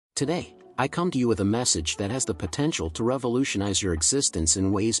Today, I come to you with a message that has the potential to revolutionize your existence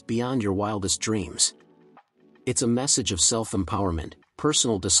in ways beyond your wildest dreams. It's a message of self-empowerment,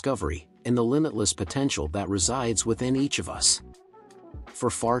 personal discovery, and the limitless potential that resides within each of us. For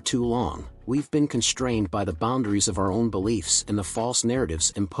far too long, we've been constrained by the boundaries of our own beliefs and the false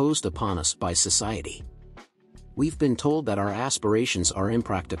narratives imposed upon us by society. We've been told that our aspirations are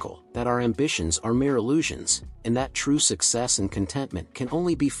impractical, that our ambitions are mere illusions, and that true success and contentment can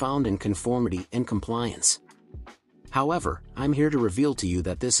only be found in conformity and compliance. However, I'm here to reveal to you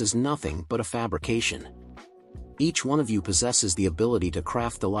that this is nothing but a fabrication. Each one of you possesses the ability to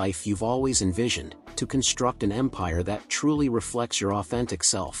craft the life you've always envisioned, to construct an empire that truly reflects your authentic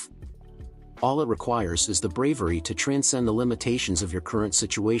self. All it requires is the bravery to transcend the limitations of your current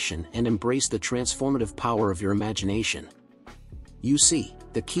situation and embrace the transformative power of your imagination. You see,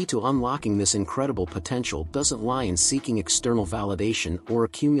 the key to unlocking this incredible potential doesn't lie in seeking external validation or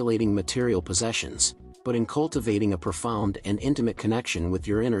accumulating material possessions, but in cultivating a profound and intimate connection with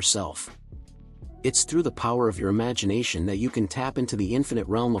your inner self. It's through the power of your imagination that you can tap into the infinite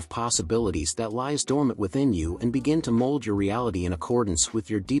realm of possibilities that lies dormant within you and begin to mold your reality in accordance with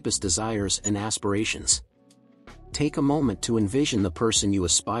your deepest desires and aspirations. Take a moment to envision the person you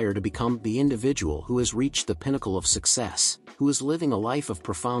aspire to become, the individual who has reached the pinnacle of success, who is living a life of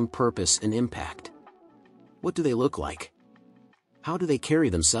profound purpose and impact. What do they look like? How do they carry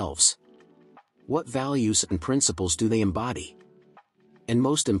themselves? What values and principles do they embody? And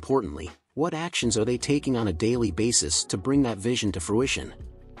most importantly, what actions are they taking on a daily basis to bring that vision to fruition?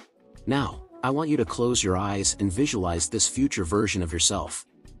 Now, I want you to close your eyes and visualize this future version of yourself.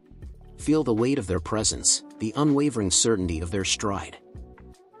 Feel the weight of their presence, the unwavering certainty of their stride.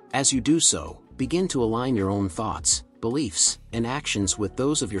 As you do so, begin to align your own thoughts, beliefs, and actions with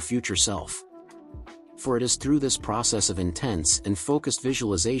those of your future self. For it is through this process of intense and focused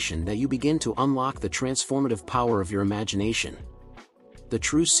visualization that you begin to unlock the transformative power of your imagination. The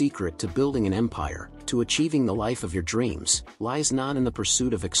true secret to building an empire, to achieving the life of your dreams, lies not in the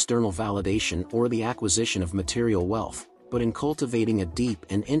pursuit of external validation or the acquisition of material wealth, but in cultivating a deep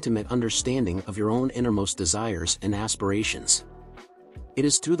and intimate understanding of your own innermost desires and aspirations. It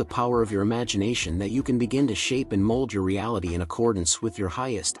is through the power of your imagination that you can begin to shape and mold your reality in accordance with your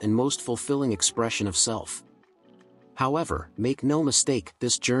highest and most fulfilling expression of self. However, make no mistake,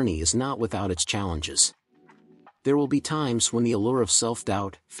 this journey is not without its challenges. There will be times when the allure of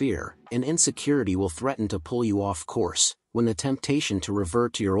self-doubt, fear, and insecurity will threaten to pull you off course, when the temptation to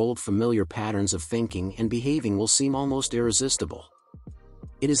revert to your old familiar patterns of thinking and behaving will seem almost irresistible.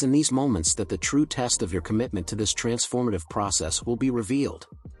 It is in these moments that the true test of your commitment to this transformative process will be revealed.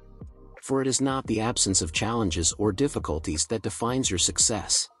 For it is not the absence of challenges or difficulties that defines your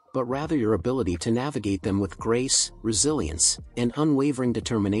success, but rather your ability to navigate them with grace, resilience, and unwavering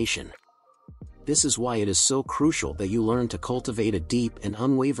determination. This is why it is so crucial that you learn to cultivate a deep and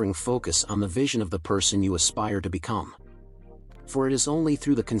unwavering focus on the vision of the person you aspire to become. For it is only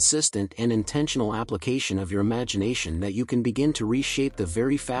through the consistent and intentional application of your imagination that you can begin to reshape the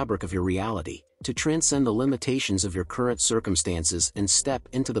very fabric of your reality, to transcend the limitations of your current circumstances and step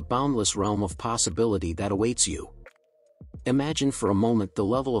into the boundless realm of possibility that awaits you. Imagine for a moment the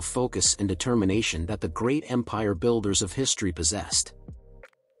level of focus and determination that the great empire builders of history possessed.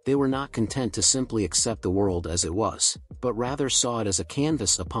 They were not content to simply accept the world as it was, but rather saw it as a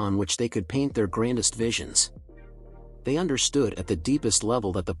canvas upon which they could paint their grandest visions. They understood at the deepest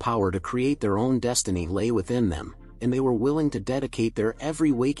level that the power to create their own destiny lay within them, and they were willing to dedicate their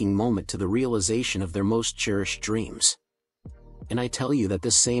every waking moment to the realization of their most cherished dreams. And I tell you that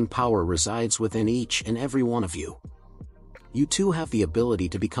this same power resides within each and every one of you. You too have the ability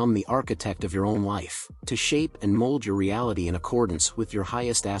to become the architect of your own life, to shape and mold your reality in accordance with your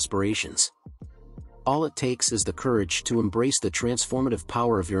highest aspirations. All it takes is the courage to embrace the transformative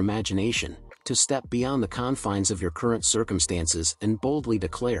power of your imagination, to step beyond the confines of your current circumstances and boldly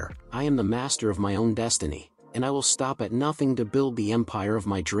declare, "I am the master of my own destiny, and I will stop at nothing to build the empire of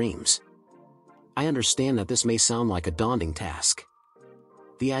my dreams." I understand that this may sound like a daunting task.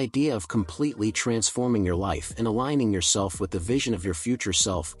 The idea of completely transforming your life and aligning yourself with the vision of your future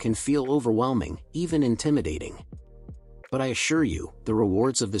self can feel overwhelming, even intimidating. But I assure you, the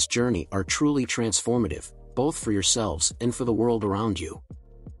rewards of this journey are truly transformative, both for yourselves and for the world around you.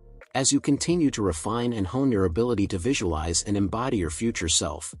 As you continue to refine and hone your ability to visualize and embody your future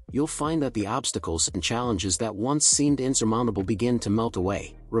self, you'll find that the obstacles and challenges that once seemed insurmountable begin to melt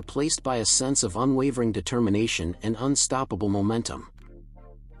away, replaced by a sense of unwavering determination and unstoppable momentum.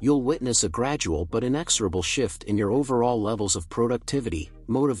 you'll witness a gradual but inexorable shift in your overall levels of productivity,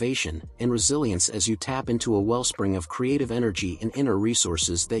 motivation, and resilience as you tap into a wellspring of creative energy and inner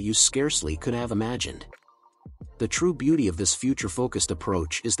resources that you scarcely could have imagined. The true beauty of this future-focused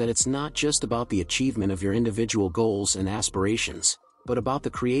approach is that it's not just about the achievement of your individual goals and aspirations, but about the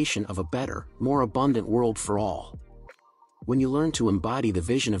creation of a better, more abundant world for all. When you learn to embody the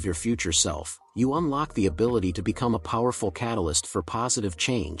vision of your future self, you unlock the ability to become a powerful catalyst for positive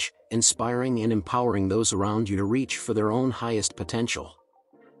change, inspiring and empowering those around you to reach for their own highest potential.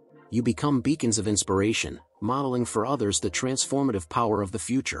 You become beacons of inspiration, modeling for others the transformative power of the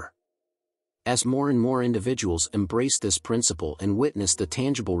future. As more and more individuals embrace this principle and witness the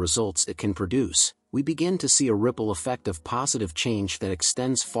tangible results it can produce, we begin to see a ripple effect of positive change that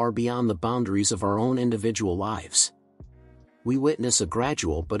extends far beyond the boundaries of our own individual lives. We witness a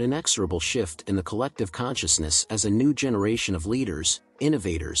gradual but inexorable shift in the collective consciousness as a new generation of leaders,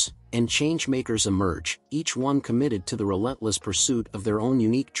 innovators, and change-makers emerge, each one committed to the relentless pursuit of their own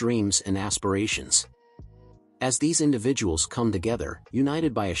unique dreams and aspirations. As these individuals come together,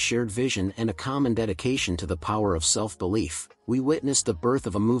 united by a shared vision and a common dedication to the power of self-belief, we witness the birth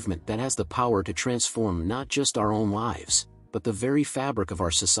of a movement that has the power to transform not just our own lives, but the very fabric of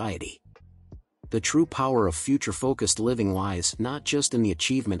our society. The true power of future-focused living lies not just in the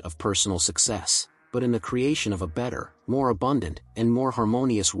achievement of personal success, but in the creation of a better, more abundant, and more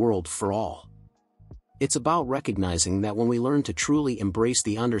harmonious world for all. It's about recognizing that when we learn to truly embrace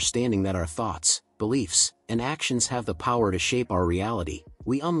the understanding that our thoughts, beliefs, and actions have the power to shape our reality,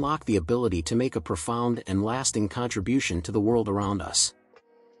 we unlock the ability to make a profound and lasting contribution to the world around us.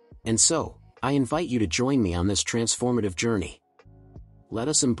 And so, I invite you to join me on this transformative journey. Let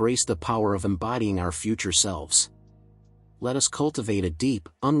us embrace the power of embodying our future selves. Let us cultivate a deep,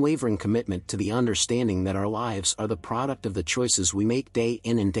 unwavering commitment to the understanding that our lives are the product of the choices we make day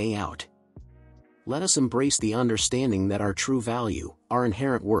in and day out. Let us embrace the understanding that our true value, our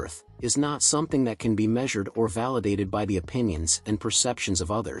inherent worth, is not something that can be measured or validated by the opinions and perceptions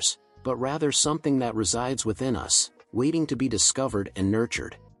of others, but rather something that resides within us, waiting to be discovered and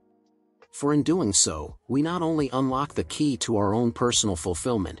nurtured. For in doing so, we not only unlock the key to our own personal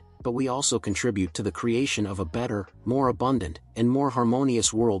fulfillment, but we also contribute to the creation of a better, more abundant, and more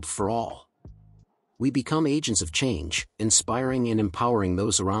harmonious world for all. We become agents of change, inspiring and empowering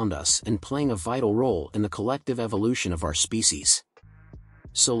those around us and playing a vital role in the collective evolution of our species.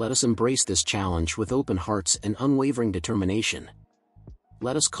 So let us embrace this challenge with open hearts and unwavering determination.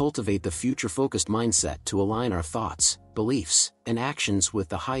 Let us cultivate the future-focused mindset to align our thoughts, beliefs, and actions with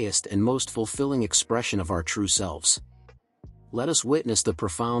the highest and most fulfilling expression of our true selves. Let us witness the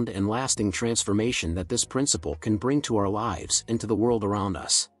profound and lasting transformation that this principle can bring to our lives and to the world around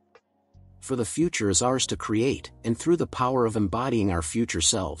us. For the future is ours to create, and through the power of embodying our future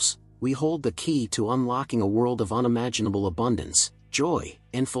selves, we hold the key to unlocking a world of unimaginable abundance, joy,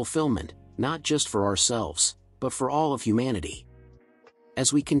 and fulfillment, not just for ourselves, but for all of humanity.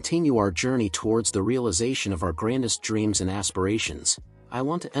 As we continue our journey towards the realization of our grandest dreams and aspirations, I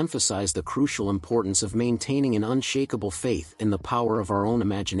want to emphasize the crucial importance of maintaining an unshakable faith in the power of our own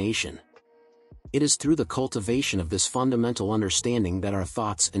imagination. It is through the cultivation of this fundamental understanding that our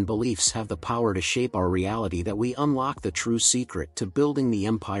thoughts and beliefs have the power to shape our reality that we unlock the true secret to building the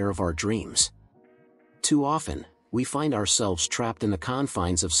empire of our dreams. Too often, we find ourselves trapped in the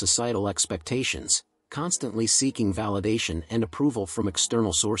confines of societal expectations, constantly seeking validation and approval from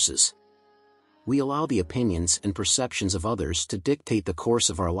external sources. We allow the opinions and perceptions of others to dictate the course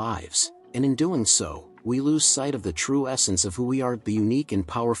of our lives, and in doing so, we lose sight of the true essence of who we are, the unique and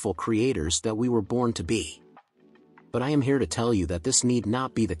powerful creators that we were born to be. But I am here to tell you that this need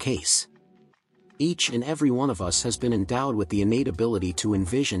not be the case. Each and every one of us has been endowed with the innate ability to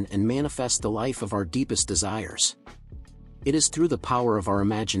envision and manifest the life of our deepest desires. It is through the power of our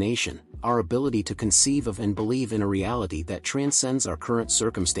imagination, our ability to conceive of and believe in a reality that transcends our current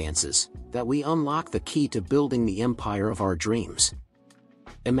circumstances, that we unlock the key to building the empire of our dreams.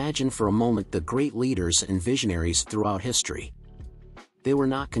 Imagine for a moment the great leaders and visionaries throughout history. They were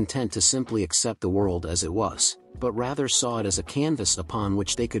not content to simply accept the world as it was, but rather saw it as a canvas upon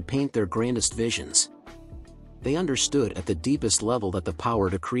which they could paint their grandest visions. They understood at the deepest level that the power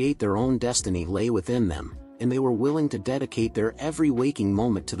to create their own destiny lay within them, and they were willing to dedicate their every waking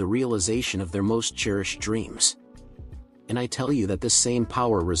moment to the realization of their most cherished dreams. And I tell you that this same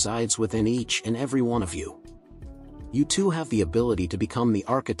power resides within each and every one of you. You too have the ability to become the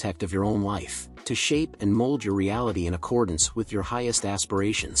architect of your own life, to shape and mold your reality in accordance with your highest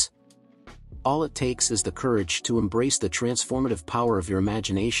aspirations. All it takes is the courage to embrace the transformative power of your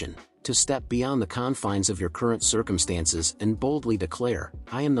imagination, to step beyond the confines of your current circumstances and boldly declare,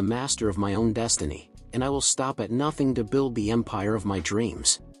 "I am the master of my own destiny, and I will stop at nothing to build the empire of my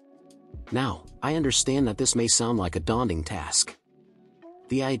dreams." Now, I understand that this may sound like a daunting task.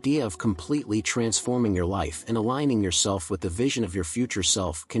 The idea of completely transforming your life and aligning yourself with the vision of your future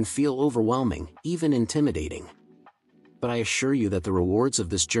self can feel overwhelming, even intimidating. But I assure you that the rewards of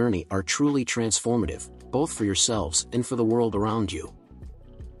this journey are truly transformative, both for yourselves and for the world around you.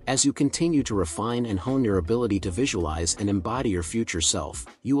 As you continue to refine and hone your ability to visualize and embody your future self,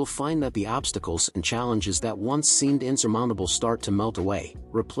 you will find that the obstacles and challenges that once seemed insurmountable start to melt away,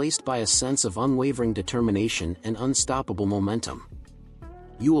 replaced by a sense of unwavering determination and unstoppable momentum.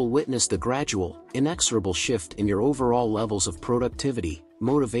 You will witness the gradual, inexorable shift in your overall levels of productivity,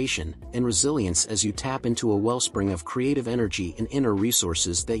 motivation, and resilience as you tap into a wellspring of creative energy and inner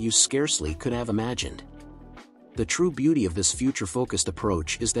resources that you scarcely could have imagined. The true beauty of this future-focused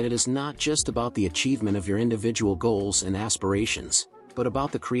approach is that it is not just about the achievement of your individual goals and aspirations, but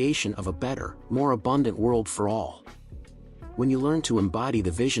about the creation of a better, more abundant world for all. When you learn to embody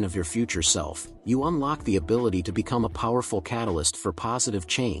the vision of your future self, you unlock the ability to become a powerful catalyst for positive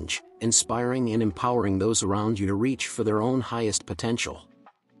change, inspiring and empowering those around you to reach for their own highest potential.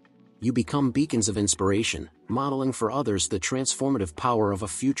 You become beacons of inspiration, modeling for others the transformative power of a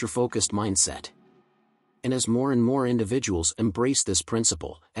future-focused mindset. And as more and more individuals embrace this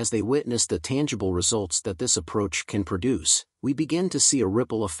principle, as they witness the tangible results that this approach can produce, we begin to see a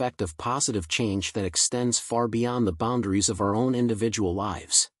ripple effect of positive change that extends far beyond the boundaries of our own individual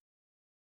lives.